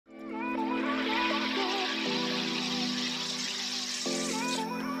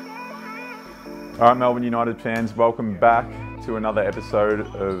Alright, Melbourne United fans, welcome back to another episode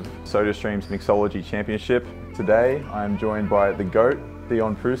of SodaStream's Mixology Championship. Today I am joined by the GOAT,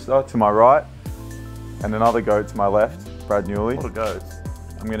 Dion Prewster, to my right, and another GOAT to my left, Brad Newley. What a GOAT.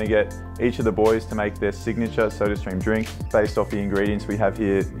 I'm going to get each of the boys to make their signature SodaStream drink based off the ingredients we have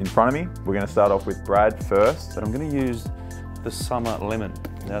here in front of me. We're going to start off with Brad first. But I'm going to use the summer lemon.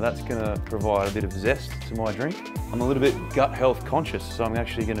 Now that's going to provide a bit of zest to my drink. I'm a little bit gut health conscious, so I'm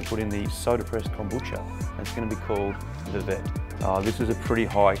actually going to put in the soda pressed kombucha. It's going to be called the Vet. This is a pretty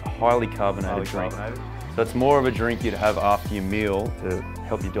highly carbonated drink. So it's more of a drink you'd have after your meal to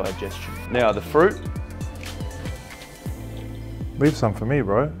help your digestion. Now the fruit. Leave some for me,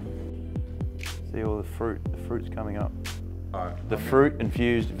 bro. See all the fruit's coming up. Alright. The fruit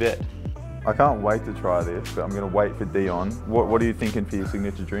infused Vet. I can't wait to try this, but I'm going to wait for Dion. What are you thinking for your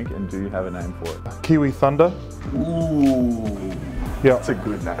signature drink, and do you have a name for it? Kiwi Thunder. Ooh. Yeah. That's a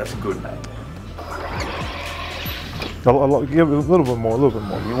good name. That's a good name. Give it a little bit more,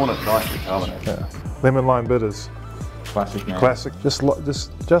 You want it nicely carbonated. Yeah. Lemon lime bitters. Classic name. Classic.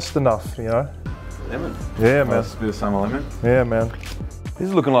 Just enough, you know. Lemon. Yeah, man. Nice bit of summer lemon. Yeah, man. This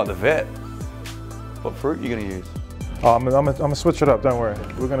is looking like the Vet. What fruit are you going to use? Oh, I'm gonna switch it up. Don't worry.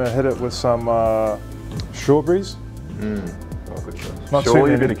 We're gonna hit it with some strawberries. Oh, good choice. Not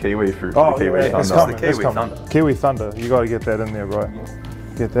Surely too a bit many. of kiwi fruit. Oh, Kiwi yeah, it's Thunder. coming. It's Kiwi coming. Thunder. Kiwi Thunder. You gotta get that in there, bro.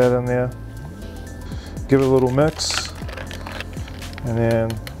 Get that in there. Give it a little mix, and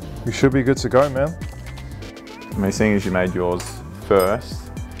then you should be good to go, man. I mean, seeing as you made yours first,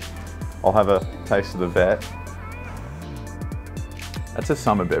 I'll have a taste of the Vet. That's a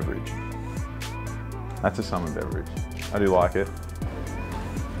summer beverage. That's a summer beverage. I do like it.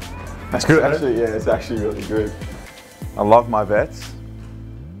 That's good. Actually, yeah, it's actually really good. I love my Vets,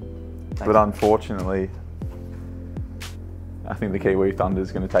 but unfortunately, I think the Kiwi Thunder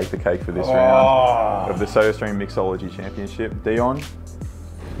is going to take the cake for this round of the SodaStream Mixology Championship. Dion,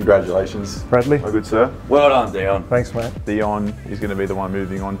 congratulations. Bradley. My good sir. Well done, Dion. Thanks, man. Dion is going to be the one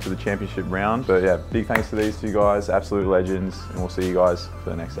moving on to the championship round. But yeah, big thanks to these two guys, absolute legends, and we'll see you guys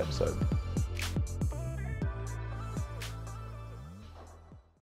for the next episode.